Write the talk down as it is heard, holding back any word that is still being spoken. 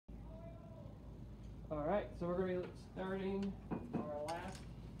All right, so we're going to be starting our last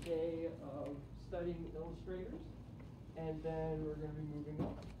day of studying illustrators, and then we're going to be moving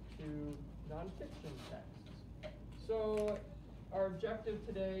on to nonfiction texts. So our objective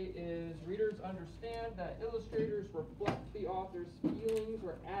today is readers understand that illustrators reflect the author's feelings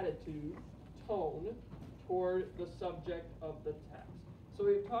or attitude, tone, toward the subject of the text. So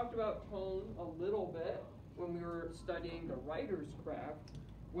we've talked about tone a little bit when we were studying the writer's craft.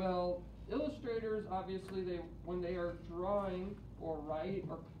 Well, illustrators, obviously, when they are drawing or write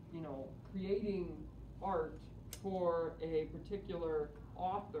or creating art for a particular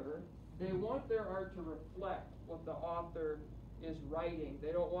author, they want their art to reflect what the author is writing.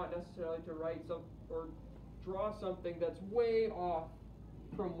 They don't want necessarily to write or draw something that's way off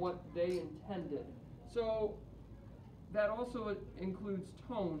from what they intended. So that also includes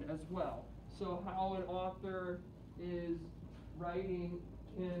tone as well. So how an author is writing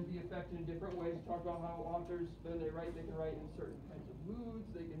can be affected in different ways. We talked about how authors, when they write, they can write in certain kinds of moods.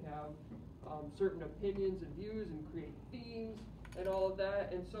 They can have certain opinions and views and create themes and all of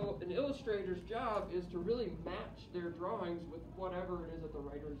that. And so an illustrator's job is to really match their drawings with whatever it is that the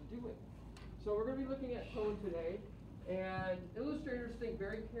writer is doing. So we're going to be looking at tone today. And illustrators think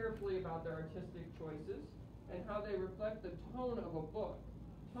very carefully about their artistic choices and how they reflect the tone of a book.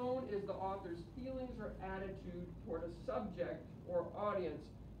 Tone is the author's feelings or attitude toward a subject or audience.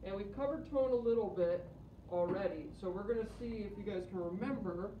 And we've covered tone a little bit already, so we're going to see if you guys can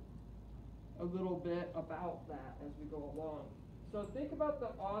remember a little bit about that as we go along. So think about the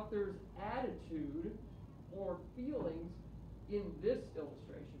author's attitude or feelings in this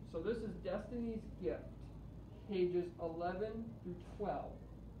illustration. So this is Destiny's Gift, pages 11 through 12.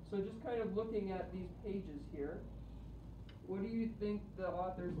 So just kind of looking at these pages here, what do you think the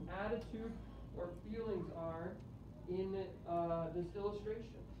author's attitude or feelings are in this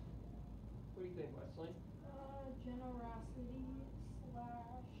illustration? What do you think, Wesley? Generosity / I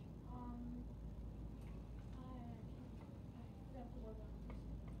forgot the word.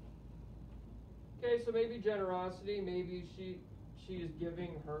 Okay, so maybe generosity, maybe she is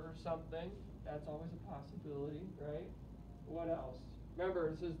giving her something. That's always a possibility, right? What else?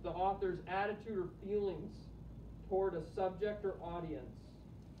 Remember, this is the author's attitude or feelings toward a subject or audience,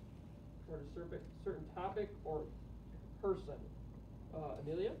 toward a certain topic or person.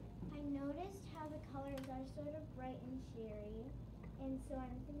 Amelia? I noticed how the colors are sort of bright and cheery, and so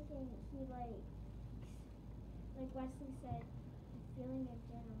I'm thinking he like Wesley said, a feeling of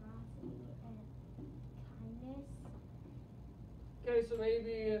generosity and kindness. Okay, so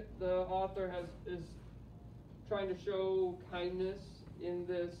maybe the author is trying to show kindness in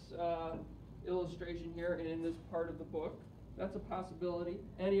this illustration here and in this part of the book. That's a possibility.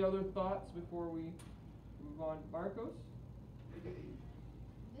 Any other thoughts before we move on? Marcos?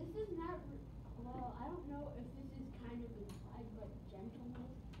 This is not, well, I don't know if this is kind of implied, but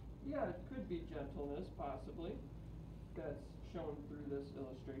gentleness. Yeah, it could be gentleness, possibly. That's shown through this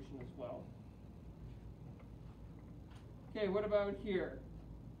illustration as well. Okay, what about here?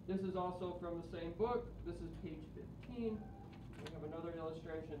 This is also from the same book. This is page 15. We have another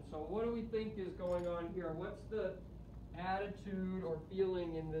illustration. So what do we think is going on here? What's the attitude or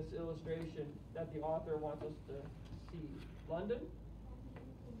feeling in this illustration that the author wants us to see? London?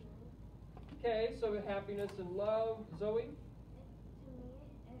 Okay, so happiness and love. Zoe? To me,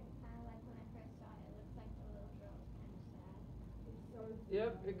 it kind of like when I first saw it, it looks like the little girl is kind of sad.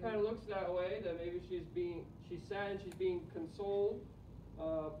 Yep, it kind of looks that way, that maybe she's sad and she's being consoled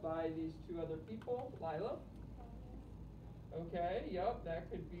by these two other people. Lila? Okay, yep,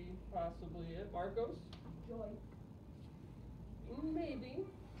 that could be possibly it. Marcos? Joy. Maybe.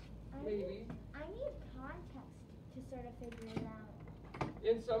 I need context to sort of figure it out.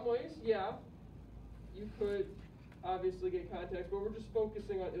 In some ways, yeah. You could obviously get context, but we're just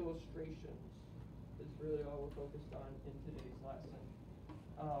focusing on illustrations. Is really all we're focused on in today's lesson.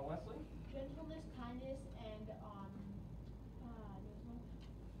 Wesley? Gentleness, kindness, and there's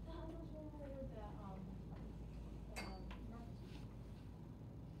one word that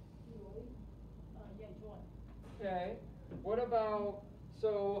joy. Okay. What about,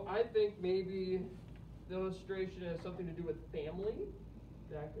 so I think maybe the illustration has something to do with family.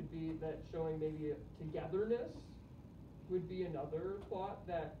 That could be that showing maybe togetherness would be another thought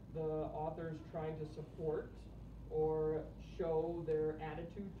that the author is trying to support or show their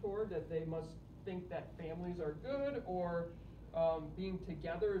attitude toward, that they must think that families are good or being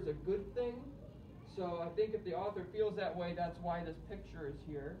together is a good thing. So I think if the author feels that way, that's why this picture is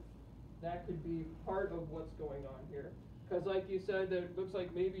here. That could be part of what's going on here. Because like you said, it looks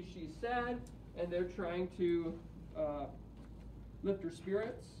like maybe she's sad and they're trying to lift her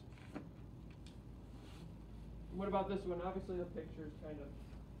spirits. What about this one? Obviously the picture's kind of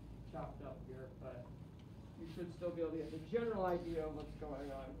chopped up here, but you should still be able to get the general idea of what's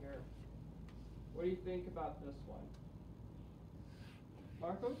going on here. What do you think about this one?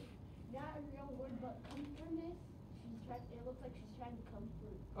 Marcos? Not a real word, but comfortness. It looks like she's trying to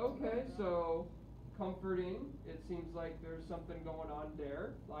comfort. Okay, so comforting. It seems like there's something going on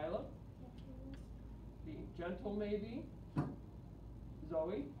there. Lila? Being gentle, maybe.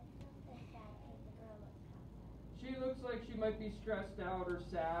 Zoe? She looks like she might be stressed out or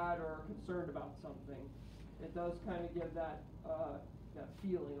sad or concerned about something. It does kind of give that that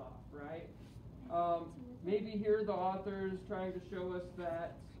feeling off, right? Maybe here the author is trying to show us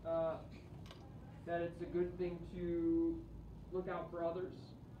that that it's a good thing to look out for others,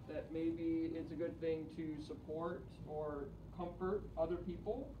 that maybe it's a good thing to support or comfort other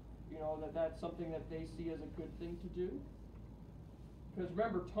people, you know, that that's something that they see as a good thing to do. Because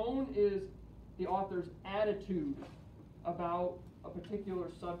remember, tone is the author's attitude about a particular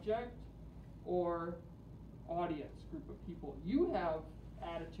subject or audience, group of people. You have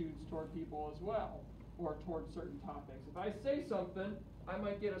attitudes toward people as well, or toward certain topics. If I say something, I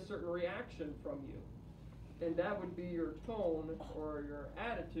might get a certain reaction from you. And that would be your tone or your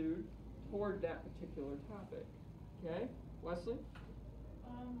attitude toward that particular topic. Okay? Wesley?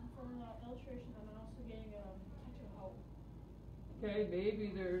 From the illustration, I'm also getting a touch of hope. Okay,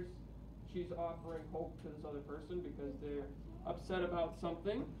 maybe she's offering hope to this other person because they're upset about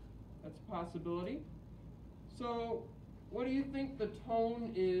something. That's a possibility. So, what do you think the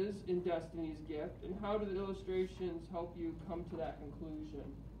tone is in Destiny's Gift, and how do the illustrations help you come to that conclusion?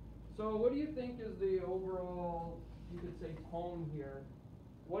 So, what do you think is the overall, you could say, tone here?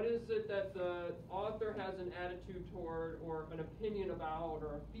 What is it that the author has an attitude toward, or an opinion about,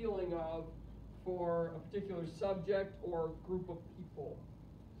 or a feeling of for a particular subject or group of people?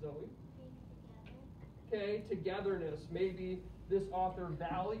 Zoe? Okay, togetherness. Maybe this author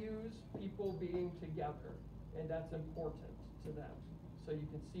values people being together, and that's important to them. So you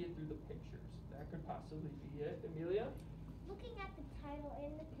can see it through the pictures. That could possibly be it. Amelia? Looking at the title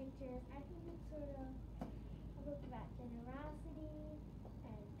in the pictures, I think it's sort of a book about generosity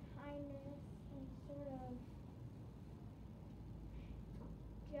and kindness and sort of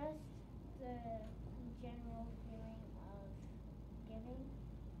just the general feeling of giving.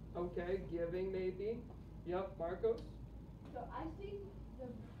 Okay, giving maybe. Yep, Marcos? So I think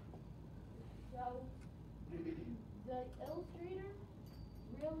the illustrator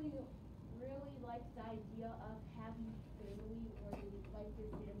really likes the idea of having family, or they like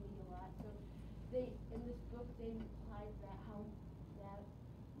their family a lot. So in this book they implied that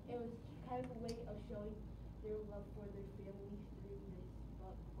it was kind of a way of showing their love for their family through this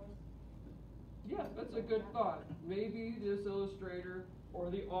book. Yeah, that's a good thought. Maybe this illustrator or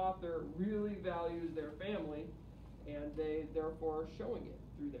the author really values their family, and they therefore are showing it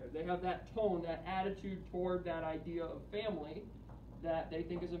through there. They have that tone, that attitude toward that idea of family that they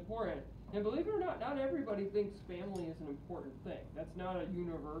think is important. And believe it or not everybody thinks family is an important thing. That's not a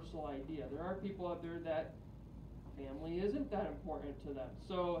universal idea. There are people out there that family isn't that important to them.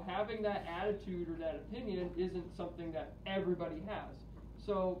 So having that attitude or that opinion isn't something that everybody has.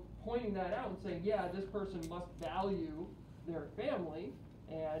 So pointing that out and saying, yeah, this person must value their family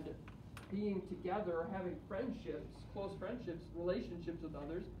and being together or having friendships, close friendships, relationships with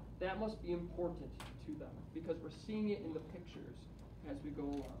others, that must be important to them because we're seeing it in the pictures as we go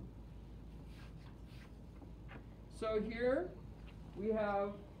along. So here we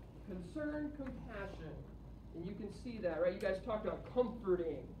have concern, compassion, and you can see that, right? You guys talked about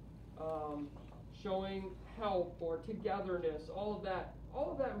comforting, showing help or togetherness, all of that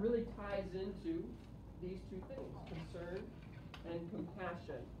really ties into these two things, concern and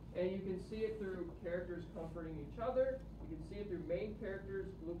compassion. And you can see it through characters comforting each other. You can see it through main characters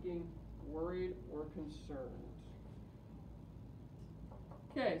looking worried or concerned.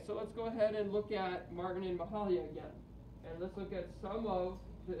 Okay, so let's go ahead and look at Martin and Mahalia again. And let's look at some of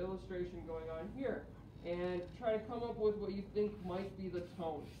the illustration going on here. And try to come up with what you think might be the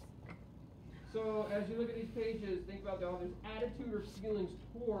tone. So as you look at these pages, think about the author's attitude or feelings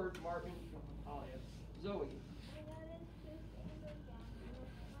toward Martin and Mahalia. Zoe. I noticed two things like down in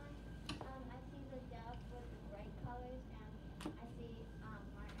this one. I see the dove with the bright colors, and I see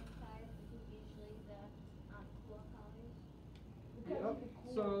Martin's colors, which is usually the cool colors. Yep.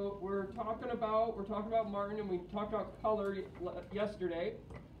 So we're talking about Martin, and we talked about color yesterday,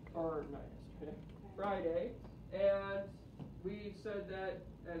 or not yesterday, Friday, and we said that,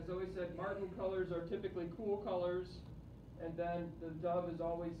 as Zoe said, Martin colors are typically cool colors, and then the dove is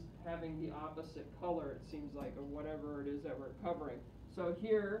always having the opposite color, it seems like, of whatever it is that we're covering. So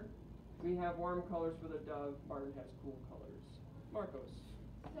here, We have warm colors for the dove. Martin has cool colors. Marcos.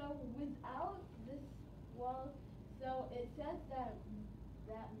 So without this, well, so it says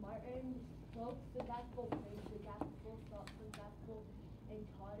that Martin spoke the gospel, preached the gospel, taught the gospel, and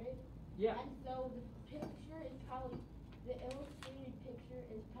taught it. Yeah. And so the picture is probably, the illustrated picture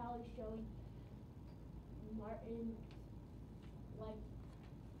is probably showing Martin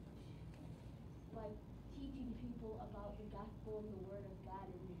like teaching people about the gospel and the word of God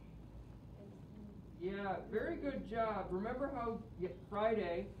and Yeah, very good job. Remember how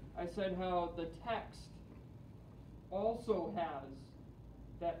Friday I said how the text also has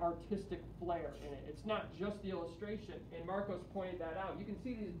that artistic flair in it. It's not just the illustration. And Marcos pointed that out. You can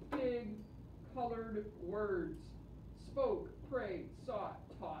see these big colored words: spoke, prayed, sought,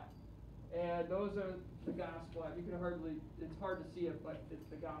 taught. And those are the gospel. You can hardly, it's hard to see it, but it's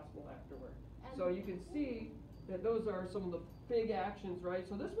the gospel afterward. So you can see that those are some of the big actions, right?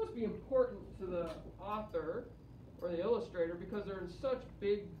 So this must be important to the author or the illustrator because they're in such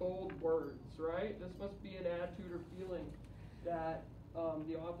big, bold words, right? This must be an attitude or feeling that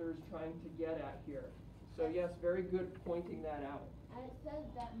the author is trying to get at here. So yes, very good pointing that out. And it says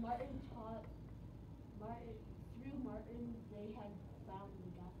that through Martin, they had found the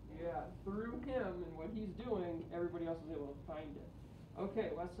gospel. Yeah, through him and what he's doing, everybody else is able to find it. Okay,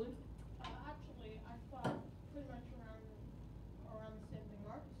 Wesley? Actually, I thought pretty much around the same thing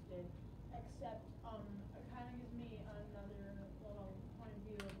Marcus did, except it kind of gives me another little point of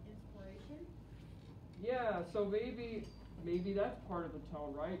view of inspiration. Yeah, so maybe that's part of the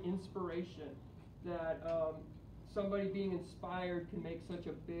tone, right? Inspiration. That somebody being inspired can make such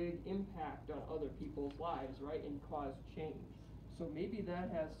a big impact on other people's lives, right? And cause change. So maybe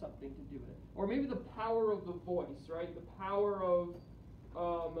that has something to do with it. Or maybe the power of the voice, right? The power of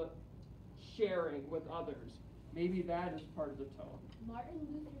sharing with others. Maybe that is part of the tone. Martin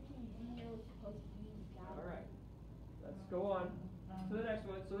Luther King Jr. was supposed to be God. All right. Let's go on to the next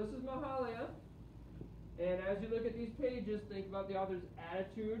one. So this is Mahalia. And as you look at these pages, think about the author's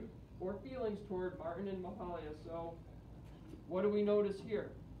attitude or feelings toward Martin and Mahalia. So what do we notice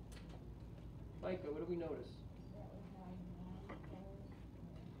here? Micah, what do we notice?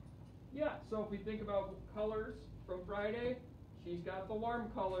 Yeah, so if we think about colors from Friday, she's got the warm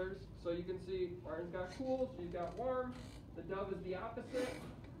colors. So you can see Martin's got cool, she's got warm. The dove is the opposite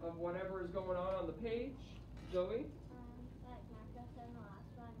of whatever is going on the page. Zoe? Like Marcus said in the last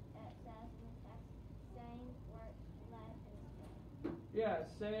one, it says in the text, saying, work, led, and spread. Yeah,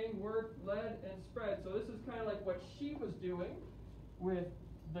 saying, work, led, and spread. So this is kind of like what she was doing with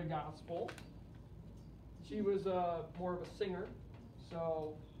the gospel. She was more of a singer.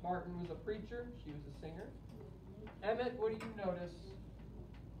 So Martin was a preacher, she was a singer. Emmett, what do you notice?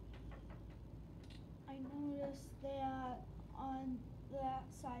 I noticed that on that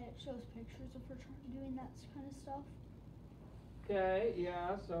side it shows pictures of her doing that kind of stuff. Okay,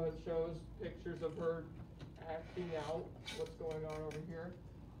 yeah, so it shows pictures of her acting out what's going on over here.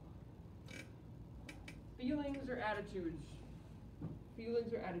 Feelings or attitudes?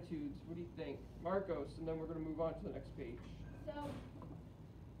 Feelings or attitudes? What do you think? Marcos, and then we're going to move on to the next page. So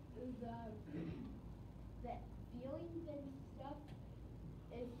the feelings and stuff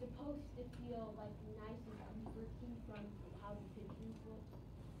is supposed to feel like nice and comforting from how the pictures look,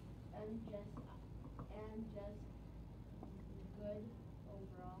 and just good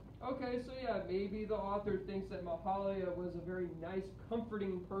overall. Okay, so yeah, maybe the author thinks that Mahalia was a very nice,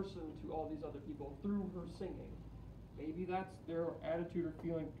 comforting person to all these other people through her singing. Maybe that's their attitude or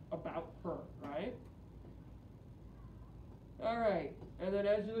feeling about her, right? All right, and then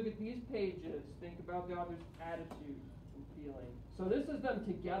as you look at these pages, think about the author's attitude and feeling. So this is them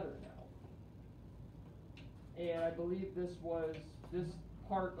together now. And I believe this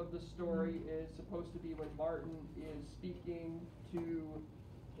part of the story is supposed to be when Martin is speaking to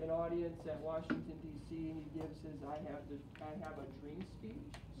an audience at Washington, D.C., and he gives his I have a dream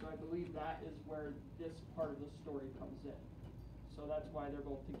speech. So I believe that is where this part of the story comes in. So that's why they're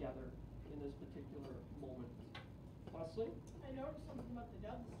both together in this particular moment. Wesley? I noticed something about the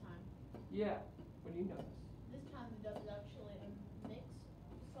dove this time. Yeah. What do you notice? This time the dove is actually a mix,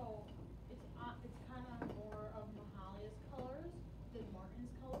 so it's kind of more of Mahalia's colors than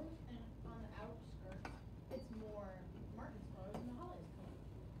Martin's colors, and on the outskirts it's more Martin's colors than Mahalia's colors.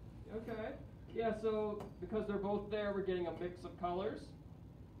 Okay. Yeah, so because they're both there, we're getting a mix of colors.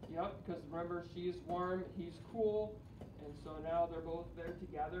 Yep, because remember, she's warm, he's cool, and so now they're both there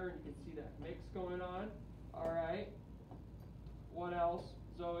together, and you can see that mix going on. All right. What else,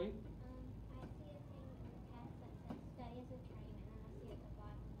 Zoe? I see a thing in the text that says study as a train, and then I see at the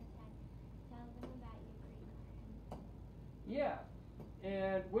bottom of the text, tell them about your green card. Yeah.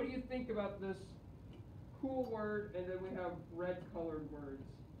 And what do you think about this cool word, and then we have red colored words?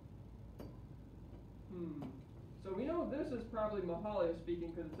 So we know this is probably Mahalia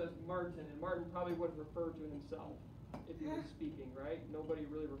speaking because it says Martin, and Martin probably wouldn't refer to himself if he was speaking, right? Nobody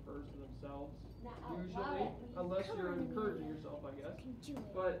really refers to themselves Not out loud, usually, at least. unless Come you're on, encouraging Amelia. yourself, I guess. You can do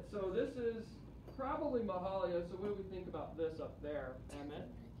it. But so this is probably Mahalia. So what do we think about this up there, Emmett?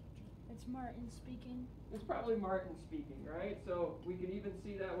 It's Martin speaking. It's probably Martin speaking, right? So we can even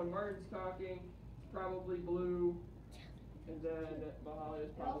see that when Martin's talking, it's probably blue, and then Mahalia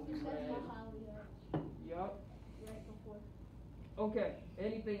is It also probably says red. Mahalia Yup. right before. Okay.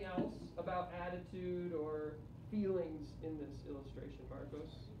 Anything else about attitude or feelings in this illustration,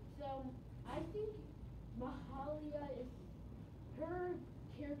 Marcos? So I think Mahalia is, her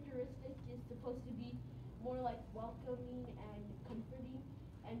characteristic is supposed to be more like welcoming and comforting,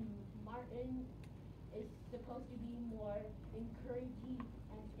 and Martin is supposed to be more encouraging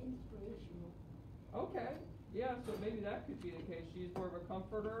and inspirational. Okay. Yeah, so maybe that could be the case. She's more of a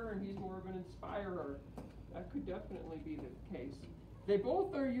comforter and he's more of an inspirer. That could definitely be the case. They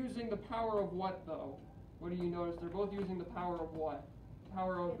both are using the power of what, though? What do you notice? They're both using the power of what?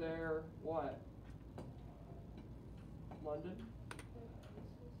 Power of their what? London?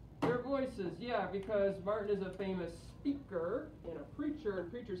 Their voices, yeah, because Martin is a famous speaker and a preacher,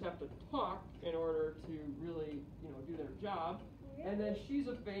 and preachers have to talk in order to really, do their job. And then she's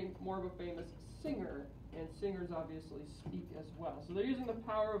more of a famous singer, and singers obviously speak as well. So they're using the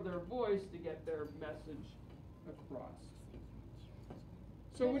power of their voice to get their message across.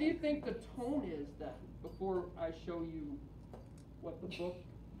 So what do you think the tone is then, before I show you what the book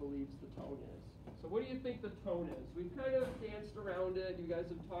believes the tone is? So what do you think the tone is? We've kind of danced around it. You guys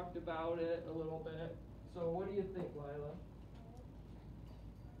have talked about it a little bit. So what do you think, Lila?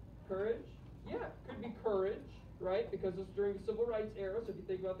 Courage? Yeah, could be courage, right? Because it's during the Civil Rights era, so if you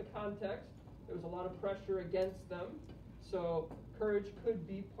think about the context, there was a lot of pressure against them. So courage could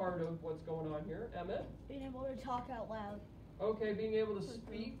be part of what's going on here. Emmett? Being able to talk out loud. Okay, being able to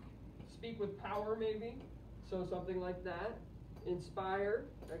speak with power maybe. So something like that. Inspire,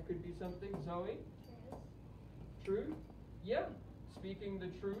 that could be something. Zoe? Truth? Yeah, speaking the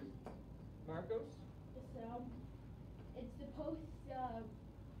truth. Marcos? So it's supposed to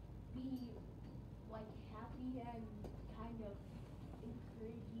be like happy and kind of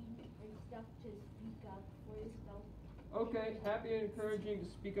encouraging and stuff to speak up for yourself. Okay, happy and encouraging to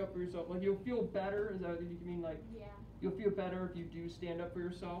speak up for yourself. Like you'll feel better, is that what you mean? Like Yeah. you'll feel better if you do stand up for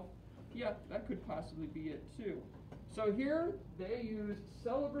yourself? Yeah, that could possibly be it too. So here they use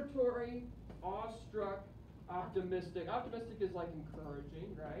celebratory, awestruck, optimistic. Optimistic is like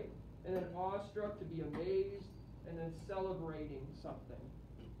encouraging, right? And then awestruck to be amazed, and then celebrating something.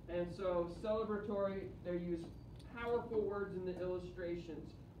 And so celebratory, they use powerful words in the illustrations.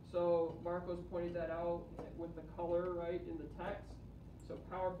 So Marcos pointed that out with the color, right, in the text. So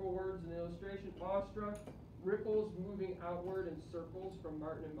powerful words in the illustration. Awestruck, ripples moving outward in circles from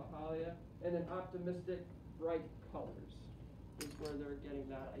Martin and Mahalia. And then optimistic, bright colors is where they're getting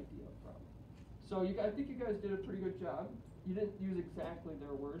that idea from. So I think you guys did a pretty good job. You didn't use exactly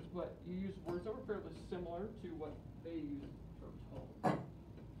their words, but you used words that were fairly similar to what they used for tone.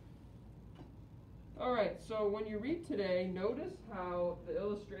 All right, so when you read today, notice how the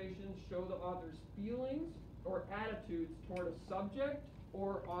illustrations show the author's feelings or attitudes toward a subject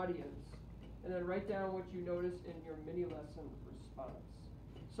or audience. And then write down what you notice in your mini lesson response.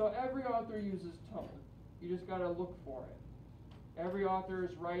 So every author uses tone. You just got to look for it. Every author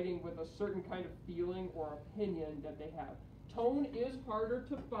is writing with a certain kind of feeling or opinion that they have. Tone is harder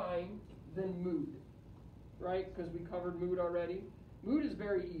to find than mood, right? Because we covered mood already. Mood is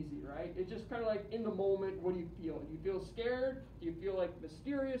very easy, right? It's just kind of like in the moment, what do you feel? Do you feel scared? Do you feel like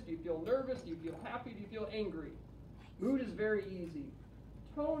mysterious? Do you feel nervous? Do you feel happy? Do you feel angry? Mood is very easy.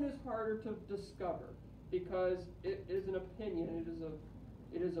 Tone is harder to discover because it is an opinion.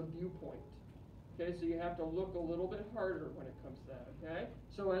 It is a viewpoint. Okay, so you have to look a little bit harder when it comes to that, okay?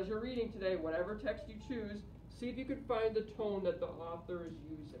 So as you're reading today, whatever text you choose, see if you can find the tone that the author is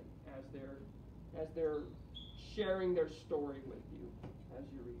using as they're sharing their story with you as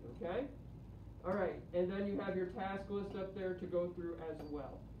you read, okay? All right, and then you have your task list up there to go through as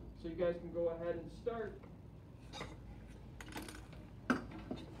well. So you guys can go ahead and start